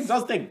quite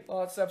exhausting.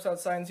 Lot steps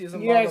outside and sees a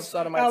mob of Yes.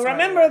 sodomites.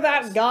 Remember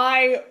that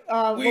guy,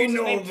 what was his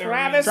name,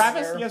 Travis?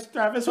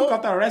 Travis, who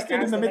got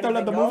arrested in the middle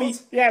of the movie.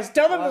 Yes,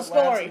 tell them the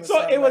story.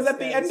 So it was at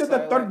the end of the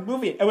third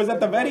movie. It was at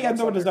the very end.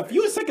 There was a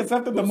few seconds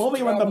after the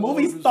movie when the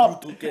movie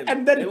stopped,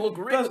 and then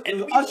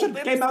the usher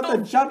came out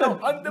and shouted,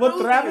 "Will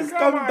Travis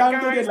come down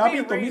to the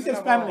lobby to meet his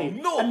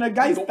family?" And the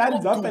guy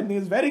stands up and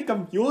he's very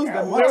confused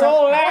and We're walks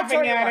all up.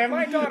 laughing at him.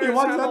 He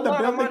walks out the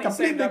building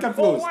completely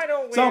confused.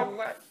 So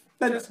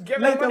then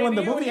later when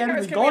the movie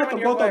ends, we go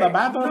to the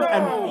bathroom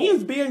and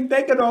he's being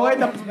taken away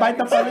by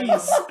the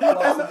police. And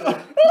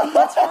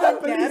the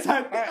police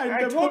are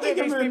putting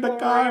him in the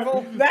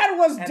car. That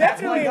was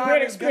definitely a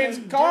great experience.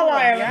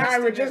 Carlisle and I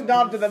were just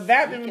off to the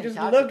bathroom and just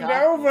looked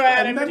over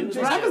at him. And then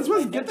Travis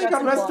was getting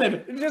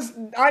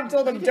arrested. I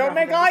told him, don't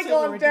make eye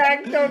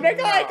contact, don't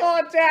make eye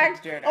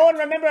contact. Oh, and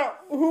remember,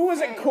 who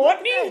was it,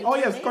 Courtney? Oh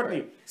yes,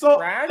 Courtney. So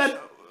then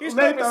He's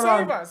trying to later save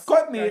on, us.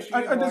 Courtney, Yeah, she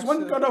this one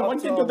walks girl up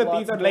went to into the lock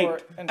theater the late, door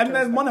and and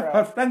then turns one the of her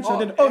crowd. friends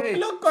shouted, Oh, "Oh, hey,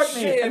 hello,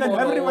 Courtney!" shame And then on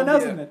everyone all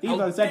else of in the you. How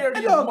theater said,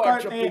 dare you "Hello, march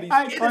up Courtney! to these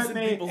Hi, innocent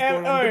Courtney!" people's door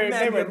and they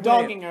demand were your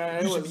dogging blame. her.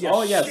 It You should was be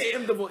Oh, yes.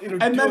 ashamed of what you're And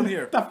doing then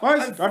here. the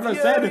first I'm girl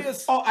furious.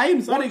 said, "Oh, I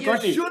am sorry, What you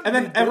Courtney." should And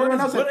then be doing everyone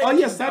is else said, "Oh, breaking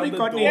yes, sorry, down the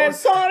Courtney." door. Yeah,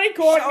 sorry,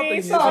 Courtney. Shouting Sorry,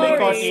 is not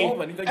Courtney.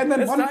 solve anything. And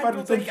then It's one time to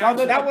person take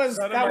shouted,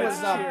 action. That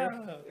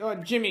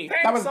was Jimmy.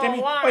 That was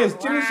Jimmy. Oh, yes,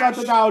 Jimmy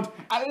shouted out,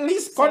 "At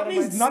least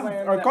Courtney's not,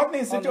 or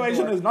Courtney's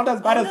situation is not as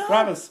bad as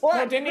Travis."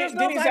 No, Denny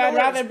said I'd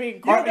rather be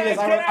Courtney, Courtney.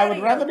 yes, I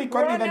would rather be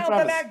Courtney than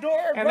Travis.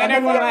 And then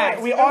everyone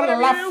laughed. We all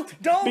laughed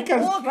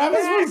because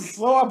Travis was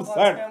so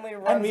absurd, family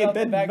and runs we out the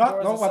did back not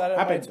doors know and what suddenly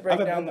happened. lights break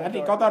Other down than the that, he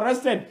door. got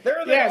arrested.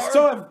 Yes.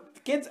 So,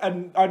 kids,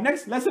 our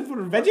next lesson for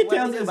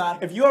VeggieTales is: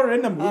 if you are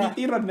in a movie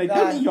theater and they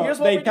tell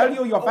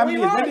you your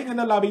family is waiting in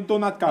the lobby, do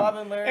not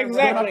come.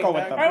 Exactly. go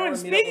with them. Oh, and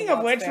speaking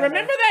of which,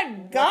 remember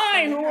that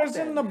guy who was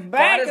in the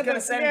back is of the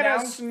gonna send theater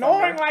down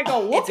snoring like a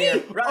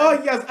Wookiee? Oh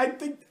yes, I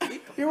think.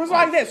 He was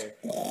like this.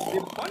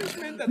 The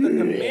punishment that the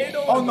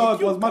tomato Oh and no,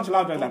 the it was much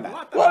cucumber louder than do that.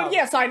 not Well, allow.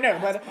 yes, I know,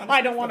 but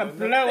I don't want to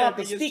blow up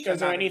the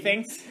speakers or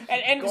anything.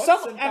 And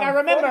I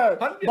remember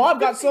Bob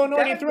got so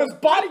annoyed he threw his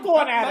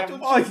popcorn at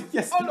him, Oh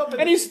yes.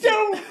 and he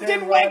still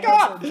didn't wake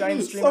up.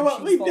 So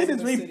what we did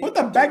is we put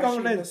the bag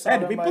over his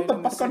head. We put the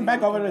popcorn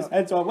bag over his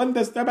head, so it wouldn't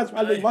disturb us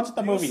while we watched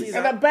the movies.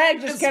 And the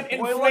bag just kept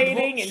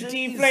inflating and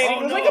deflating.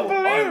 It was like a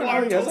balloon.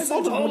 Oh yes, I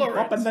told him would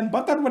pop and then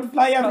butter would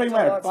fly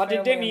everywhere. But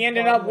it didn't. He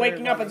ended up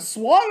waking up and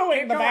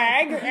swallowing the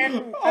bag,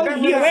 and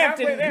then we left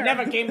and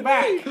never came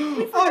back.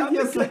 Oh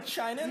yes.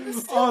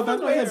 Oh, that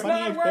was a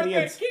funny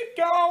experience. Keep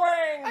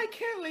going. I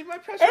can't leave my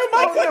precious. Oh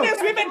my no. goodness,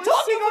 we've been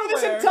talking over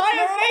this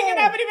entire thing and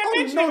haven't even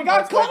mentioned no, it. We got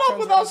that's caught up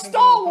with our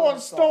Star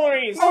Wars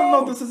stories. Oh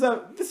no, this is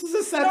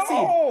a sad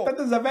scene. That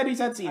is a very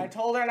sad I scene.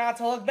 told her not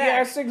to look back.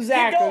 Yes,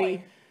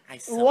 exactly.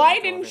 Why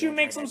didn't you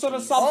make some sort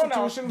of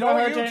substitution for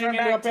her turning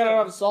into a pillar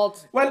of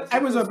salt? Well, I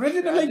was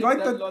originally going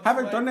to have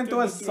her turn into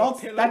a salt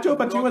statue,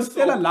 but she was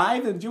still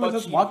alive and she was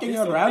just walking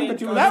around. But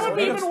she was That would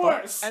be even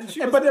worse.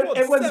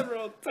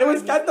 But it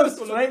was kind of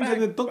strange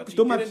and it took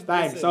too much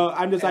time. So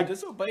I'm just like,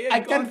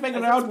 I can't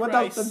figure out what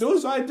else to do,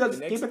 so I just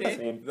keep it the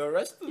same. The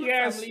rest of the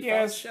Yes, family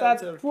yes, found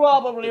that's shelter.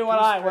 probably what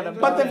I would have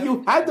done. But if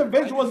you had the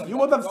visuals, you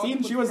would have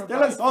seen she was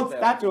still a salt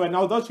statue, and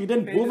although she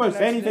didn't move or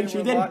say anything,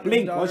 she didn't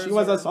blink while she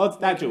was a salt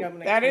statue.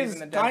 That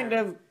is kind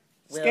of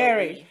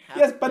scary.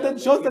 Yes, but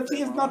it shows that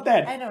she is not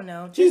I dead. don't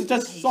know. She's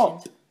just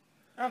salt.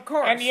 Of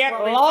course. And yet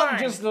we'll be Locke fine.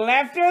 just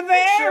left her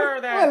there?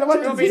 Sure that Well, what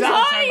it'll is be he some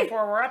time die?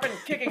 before we're up and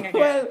kicking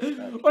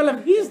again. Well,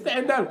 if he's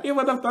dead now, he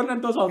would have turned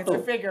into salt It's a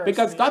too. figure of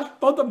Because speech. God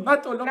told him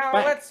not to look Now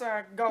back. let's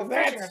go fishing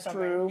or That's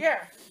something. true. Yeah,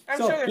 I'm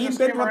So sure there's he a did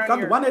stream what around God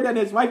here wanted and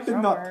his wife did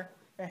not. somewhere.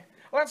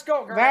 Let's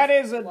go, girls. That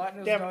is a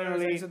Latin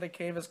definitely the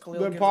cave as Khalil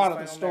good gives part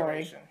his of the final story.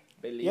 narration.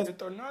 Believe Yes.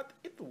 it or not,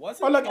 it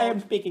wasn't. Oh look, I long. am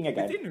speaking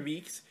again. Within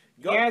weeks,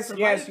 God Yes,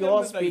 provided yes, them you're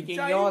with a speaking,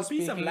 giant you're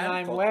piece of speaking. land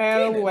I'm called well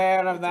Canaan, aware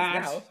of which is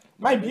that. now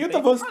My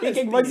beautiful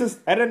speaking voice is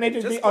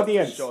serenading Just the goes to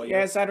audience. show you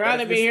Yes, I'd that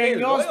rather if be you hearing stay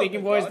your loyal speaking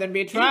to voice God, than be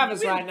He Travis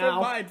will right now.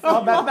 provide for Oh,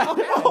 you, that,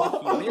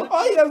 and He will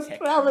oh yes,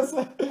 protect Travis.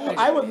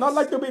 I would not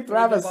like to be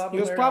Travis. He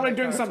was probably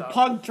doing some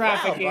pug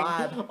trafficking.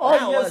 Bob, Oh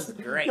that yes, was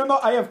great. you know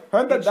I have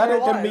heard that Sure that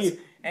can was. be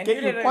And get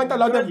you you did quite a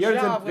lot of good years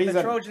in job with the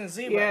prison. Trojan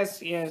zebra.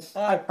 Yes, yes.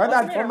 I heard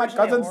that from my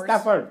cousin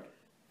Stafford.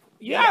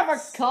 You have a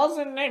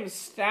cousin named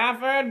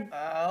Stafford?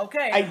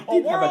 Okay. I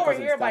did we're have a over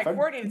cousin, here by Stafford.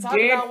 Courtney to talk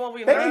Did? about what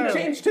we Then learned. he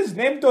changed his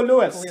name to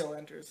Lewis. Khalil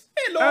enters.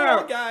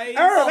 Hello, guys.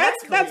 Oh,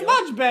 that's Khalil.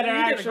 much better,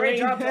 You did a great actually.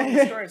 job telling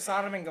the story of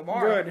Sodom and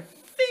Gomorrah. Good.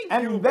 Thank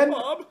And you, then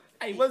Bob.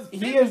 I was He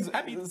very is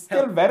happy to still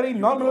help. very You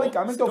normally know,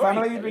 coming to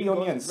family storytelling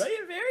reunions. goes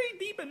very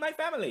deep in my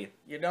family.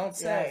 You don't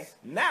say.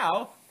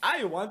 Now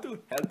I want to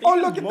help Oh,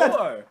 even look at more.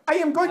 that! I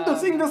am going to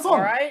sing the All song.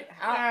 right.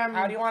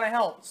 How do you want to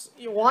help?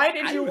 Why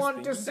did I you was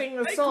want to thinking sing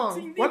that the I could song?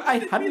 sing Well, I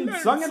the hadn't Learn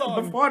sung it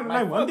song. before, and My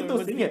I wanted father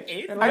to sing was it.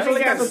 eight, I feel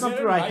like that guess. was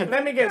not right.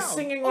 Let me guess,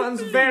 singing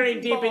runs very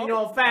deep in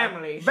your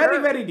family. Very,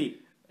 very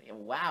deep.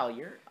 Wow,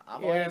 you're.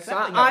 I'm Yes,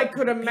 accepting I of it.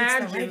 could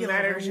imagine regular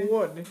that it version.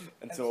 would.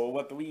 And so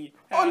what we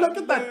Oh, look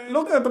at that!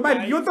 Look at my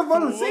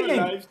beautiful singing.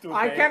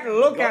 I can't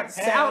look at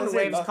sound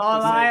waves,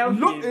 Carlisle.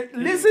 Look,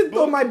 listen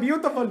to my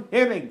beautiful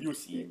hearing. You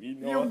see, we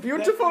know You that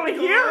beautiful God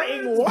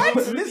hearing, is what?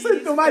 good.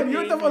 Listen to my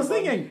beautiful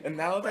singing. And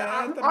now that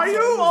Are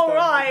you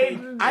alright?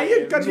 I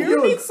am Do you need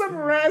confused. some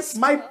rest?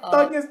 My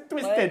tongue is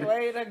twisted.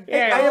 Wait a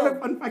Yeah. I have a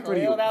fun fact for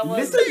you. Khalil, that was-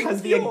 Listen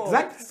has the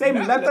exact same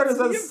Now letters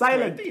let's as see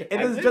silent. pretty. It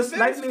And is this just is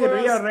slightly for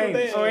us rearranged.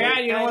 today. Oh yeah,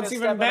 you know what's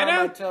even better?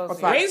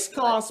 What's that? Race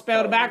car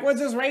spelled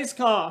backwards is race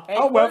car. Hey,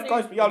 Oh, well, of Courtney,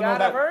 course, we all you know got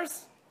that. a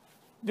verse?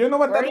 Do you know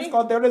what that Ready? is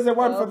called? There is a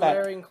word for that.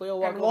 Larry and Khalil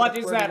walk And over what to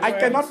is Courtney. that? I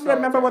cannot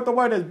remember what the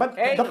word is, but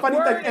Hey, the funny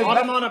word thing is is- that,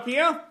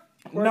 Onomatopoeia?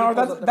 no,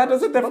 that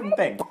is a different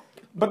thing.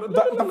 But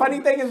the funny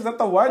thing is that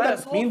the word Let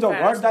us that means hold a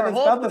fast word that our is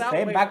hope spelled the without same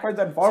wavering. backwards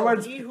and So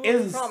forwards he who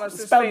is promised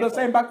is spelled the faithful.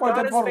 same backwards God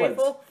and is forwards.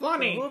 faithful,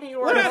 Funny. to whom you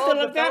We'll are have to called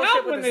look the that fellowship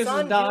up when with his this is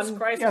Son, done. Jesus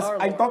Christ Yes, our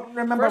I Lord. don't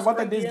remember 1 what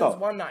it is Corinthians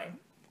though. 1:9.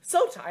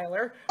 So,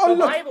 Tyler, Oh, the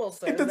look, Bible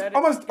says it is that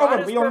almost God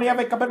over. is We only have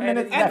a perfect, couple and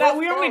minutes is left. And that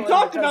we only fallen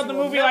talked because about the he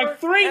will movie like never,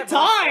 3 ever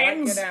strike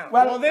times. it out.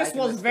 Well, This Back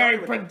in was the very story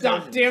with the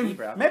productive.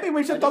 zebra, Maybe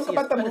we should talk Odysseus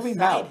about the put movie aside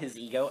now. his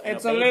ego and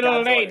It's a obeyed little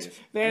God's late. orders. He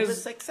was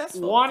There's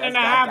successful 1.5 as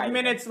God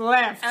minutes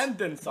left. And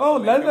then Oh, Sodom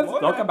and let's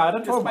Gomorrah, talk about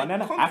it for despite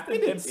 1.5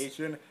 constant minutes.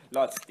 temptation,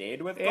 Lot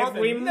stayed with If God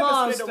we and never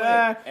must, strayed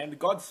away, and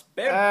God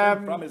spared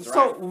him from his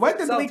So, wrath. where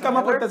did So, we come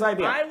up Tyler, with this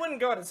idea? I wouldn't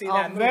go to see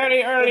that movie.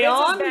 very early if it's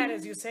on. as bad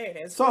as you say it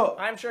is, So,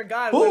 I'm sure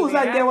God whose would be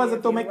idea happy was it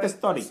if to you make the went to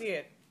story? see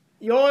it.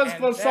 Yours And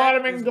for that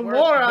Sodom is and worth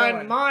Gomorrah doing.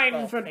 and mine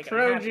Well, for make it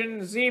happen.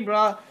 Trojan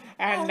Zebra.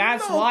 And Oh,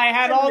 that's no, why I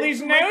had I all made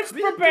these my notes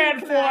quilting prepared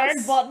for class.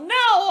 it, but now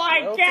I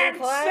Quilting can't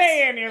class?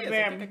 say any of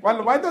them.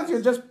 Well, why don't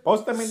you just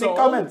post them in the So?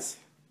 comments?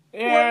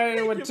 Yeah, it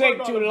thank would you take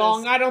for too all of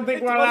long. this. I don't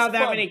think It we're was allowed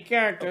that fun. many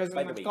characters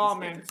By in the the way,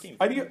 comments.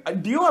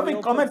 Do you have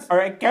a comment or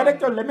a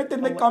character limit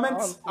in the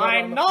comments?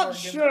 I'm not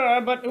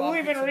sure, but who Bob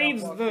even picks it up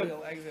reads while the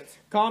Cleo exits.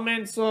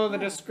 comments or the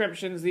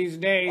descriptions these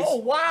days? Oh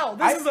wow,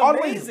 this I is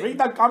always amazing. read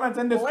the comments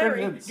and Larry,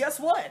 descriptions. guess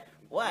what?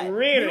 What? You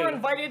Really? were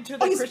invited to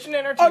the yes. Christian Oh,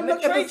 Entertainment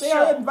look at Trade this. They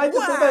are Show. invited to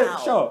Wow. the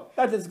show.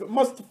 That is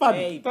most fun.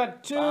 Hey, The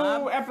 2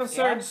 Bob?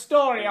 episode Yeah?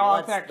 story arc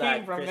What's that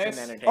came from Christian this.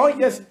 entertainment? Oh,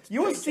 yes.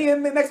 You will see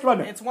in the next one.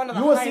 It's one of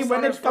the You will highest see when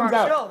honors it for comes our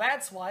out. show.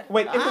 That's what.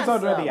 Wait, it is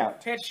Awesome. already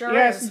out. It sure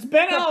Yes, is. it's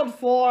been out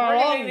for We're a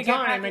gonna long need to get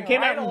time. It packing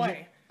came right out in,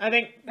 away. I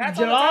think, That's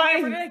all the time we have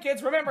for July. today,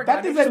 kids. Remember, That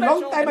God is makes a you long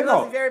special. time I ago.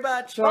 love you very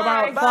much. So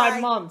about Bye.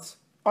 5 months.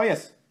 Oh,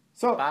 yes.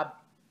 So, Bob,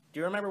 do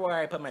you remember where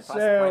I put my So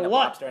plastic coin of what?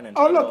 lobster and an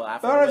oh, inflatable look.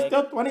 afro There are wig?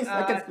 still 20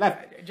 seconds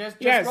left. Just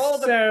Yes, roll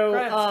the so,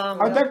 credits.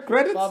 Are there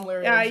credits? Bob,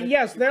 Larry,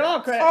 Yes, there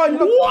are credits. Oh,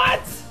 look.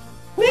 What?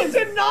 They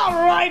did not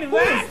write Who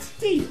that! is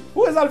T?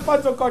 Who is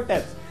Alfonso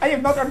Cortez? I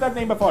have not heard that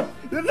name before.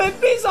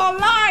 These are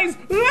lies!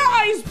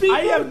 Lies, people!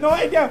 I have no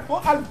idea who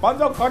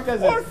Alfonso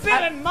Cortez Or is. Phil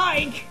and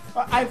Mike!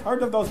 I've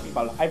heard of those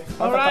people. I've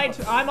heard of Alright,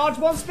 them. I'm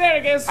Archibald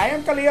Asparagus. I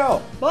am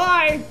Kaleo.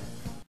 Bye!